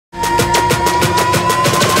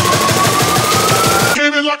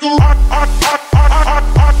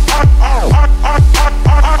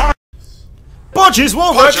Podgie's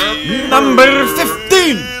WALLRIDE number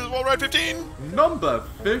 15. WALLRIDE 15. Number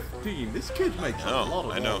 15. This kid makes a lot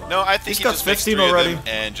of. I know. No, I think He's he got just makes 15 3 already. of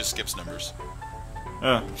them and just skips numbers.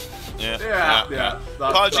 Yeah. Yeah. That's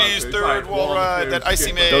Podgie's it. third Like, WALLRIDE that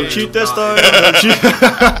Icy made. Don't cheat this time. Don't cheat.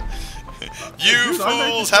 You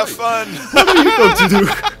fools, have fun. What are you going to do?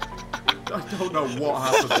 I don't know what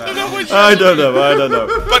happened there. I don't know.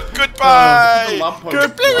 But goodbye.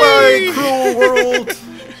 Goodbye, cruel world.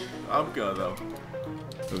 I'm good though.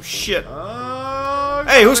 Oh shit.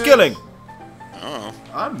 Hey, who's killing? Oh.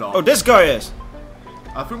 I'm not. Oh, this guy is.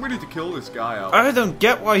 I think we need to kill this guy out. I don't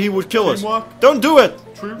get why he would kill us. Teamwork. Don't do it.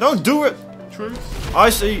 Truce. Don't do it. Truce. I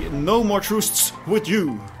say no more truces with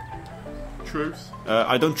you. Truce.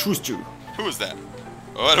 I don't trust you. Who is that?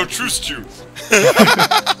 Oh, I don't trust you.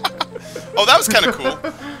 Oh, that was kind of cool.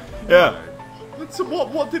 Yeah. So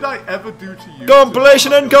what did I ever do to you?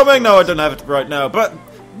 Compilation incoming. No, I don't have it right now, but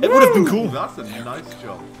it would have been cool. That's a nice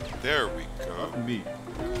job. There we go. That's neat.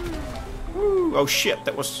 Oh shit,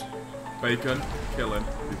 that was. Bacon, kill him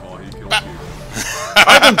before he kills you.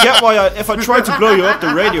 I don't get why if I try to blow you up,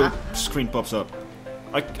 the radio screen pops up.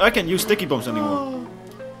 I can't use sticky bombs anymore.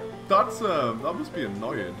 That's that must be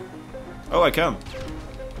annoying. Oh, I can.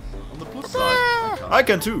 On the plus side, I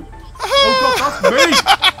can too. Oh god, that's me!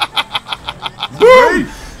 Boom!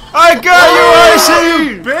 I got you,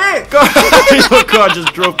 Icy! Bitch! Your car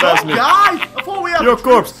just drove past me. Guy! I thought we had Your a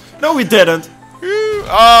corpse. No, we didn't. Oh,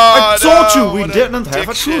 I told you we what a didn't have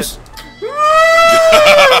a dick truce. shit.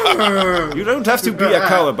 You don't have to be a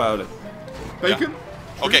cow about it. Bacon?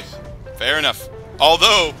 Okay, fair enough.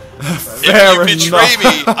 Although, Fair if you betray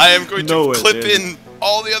enough. me, I am going No, to it clip didn't. in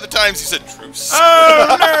all the other times you said truce.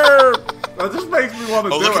 Oh no! That just makes me want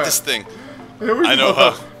to Oh, do look it. at this thing. Here we I know,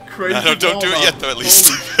 go. huh? Crazy No, don't do it wall yet, man. though, at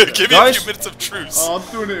least. Holy Give me a Guys? few minutes of truce. Oh, I'm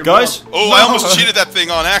doing it in Guys? one. Oh, I almost cheated that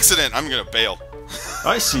thing on accident. I'm gonna bail.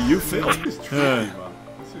 I see you fail. This is tricky, man.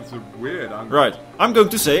 This is a weird angle. Right, I'm going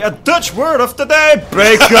to say a Dutch word of the day,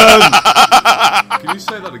 bacon! Can you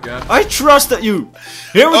say that again? I trusted you!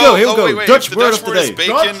 Here we go, Wait, Dutch if the word Dutch of the word is day.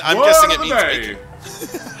 bacon, Dutch I'm word guessing of it the means day.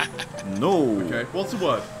 bacon. No. Okay, what's the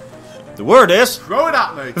word? The word is... Throw it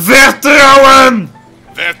at me. Vertrouwen!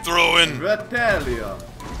 They're throwing. Retelia.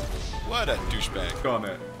 What a douchebag. Got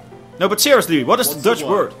it. No, but seriously, what is What's the the Dutch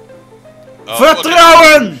word? word? Oh,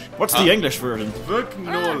 Vertrouwen! What's the English version?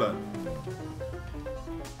 Verknolen.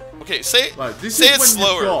 Okay, say Right, this say is it when you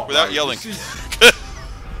slower got, without like, yelling. this is-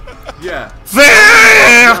 Yeah.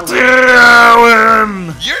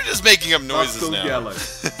 Vertrouwen! You're just making up That's noises still now. yelling.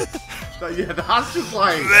 Yeah, that's just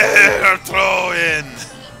like. They're throwing.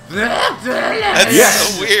 That's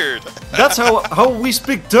Yes. so weird. That's how we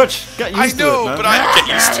speak Dutch. Get I used to know, it, man. but I get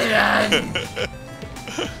used to it.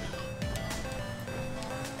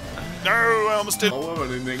 No, I almost did. Oh,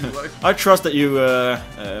 in English. I trust that you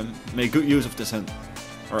make good use of this hint.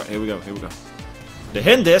 Alright, here we go. The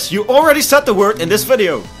hint is, you already said the word in this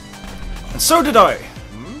video. And so did I.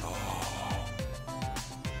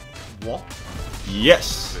 What?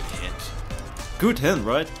 Yes. Good hint. Good hint,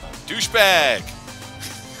 right? Douchebag.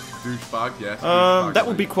 Douchebag, yes. That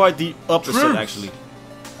would be quite the opposite, Truce. actually.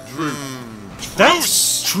 Truce.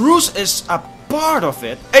 That's truce is a part of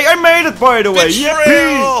it. Hey, I made it, by the way.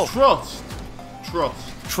 Betrayal. Trust.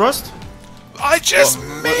 Trust. Trust? I just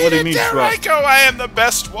What made do you it. mean, There trust? I go. I am the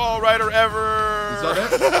best wall rider ever. Is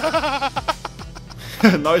that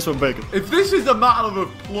it? Nice one, Bacon. If this is a matter of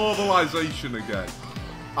pluralization again,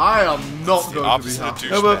 I am not The going to be opposite of happy.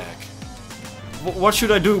 No, but- douchebag. What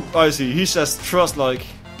should I do, Icy? He says trust, like,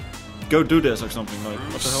 go do this or something. Like,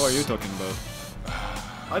 what the hell are you talking about?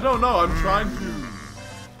 I don't know. I'm trying to.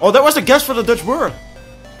 Oh, that was a guess for the Dutch word.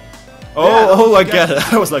 Oh, Yeah, that was I a get guess.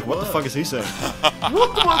 it. I was like, what the fuck is he saying?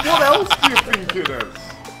 What else do you think it is?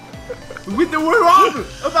 We're on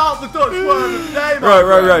about the Dutch word of the day, my Right,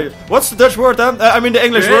 right, friend. right. What's the Dutch word then? I mean the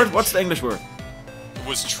English Bitch. word. What's the English word? It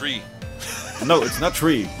was tree. No, it's not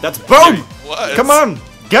tree. That's boom! Was. Come on,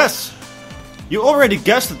 guess. You already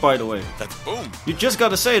guessed it, by the way. That's boom. You just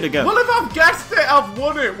gotta say it again. Well, if I've guessed it, I've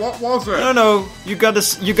won it. What was it? No, you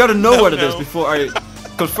gotta know what it is no. before I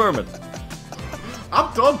confirm it.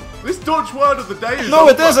 I'm done. This Dutch word of the day is No,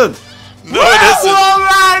 over. it isn't. No, it isn't. Wall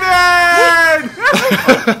riding!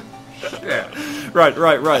 Yeah.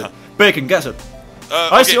 Right. Bacon, guess it.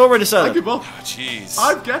 I see Okay. already said I it. give up. Oh, jeez.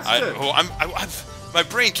 I've guessed it. Oh, my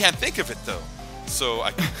brain can't think of it though. So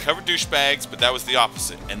I covered douchebags, but that was the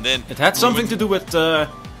opposite. And then It had something to do with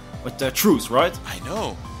truth, right? I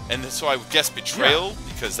know. And so I would guess betrayal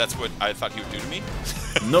because that's what I thought he would do to me.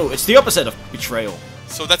 No, it's the opposite of betrayal.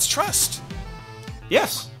 So that's trust.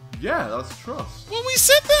 Yes. Yeah, that's trust. Well, we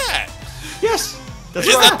said that. Yes. That's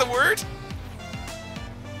Is right. that the word?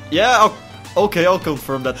 Yeah, okay, I'll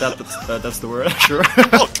confirm that that's the word. Sure.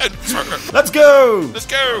 I'll confirm. Let's go! Let's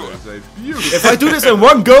go. That is a beautiful. If I do this in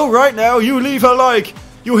one go right now, you leave a like.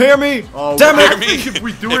 You hear me? Oh, Damn I it! Hear me? think if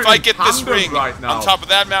we do If it I in get this tandem ring right now. on top of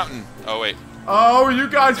that mountain. Oh wait. Oh, you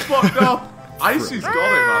guys fucked up. Icy's got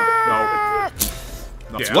it, man.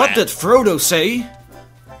 No. Yeah. What did Frodo say?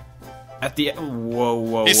 At the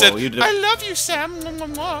whoa, He said, you did. "I love you, Sam."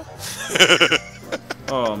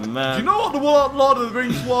 Oh man. Do you know what the Lord of the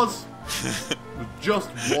Rings was? Just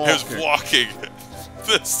walking. He was walking.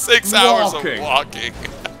 The 6 hours of walking.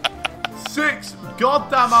 6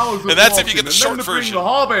 goddamn hours of And that's if walking, you get the and short then to bring version. The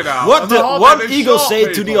Hobbit out, What and did the Hobbit one is eagle short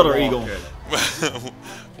say to the people other eagle? walking.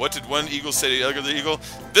 What did one eagle say to the other eagle?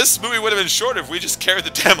 This movie would have been shorter if we just carried the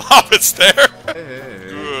damn hobbits there. Hey,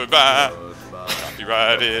 Goodbye. goodbye.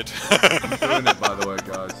 Copyrighted. I'm doing it, by the way,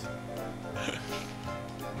 guys.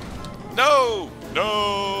 No.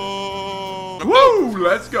 Woo!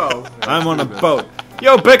 Let's go. I'm on a boat.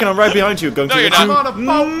 Yo, Bacon, I'm right behind you. Going No, to you're get I'm you. on a boat,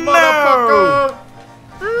 No! motherfucker.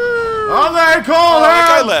 And they call Oh, that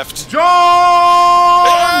guy him left. John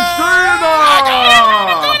Cena.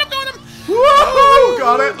 I'm going him. Woo!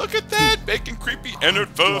 Got it. Look at that. Bacon creepy entered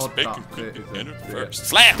first. God, Bacon that creepy bit is entered a first. bit.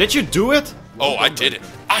 Slam. Did you do it? Oh, I did it.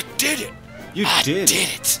 I did it. You I did. did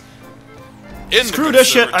it. In Screw the this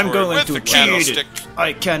shit. I'm conservatory going with to the cheat candlestick. it.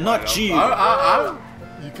 I cannot cheat.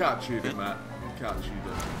 You can't cheat it, Matt. You can't cheat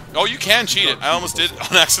Oh, you can cheat it. I almost did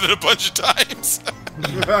on accident a bunch of times.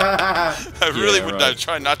 it. I really Yeah, would right.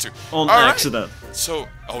 try not to. On All right. accident. So,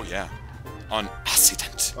 oh yeah, on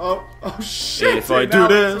accident. Oh shit! If I now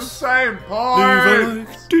do it's this, the same Leave part. a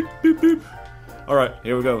like. Doot, boop, boop. All right,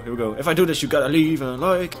 here we go. If I do this, you gotta leave a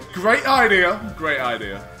like. Great idea. Great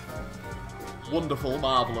idea. Wonderful,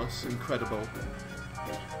 marvelous, incredible,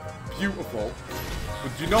 beautiful.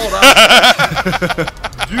 But do you know what I?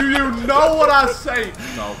 Do you know what I say?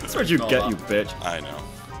 No. That's what you not get, that. you bitch. I know.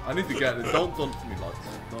 I need to get it. Don't dump me, lads.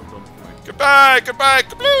 Don't dump me. Goodbye,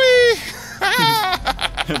 kablooey.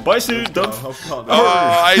 Bye, Sue. Don't. Oh, God. Oh,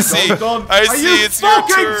 I see. Don't. I Are see. you It's your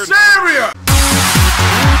fucking turn. serious?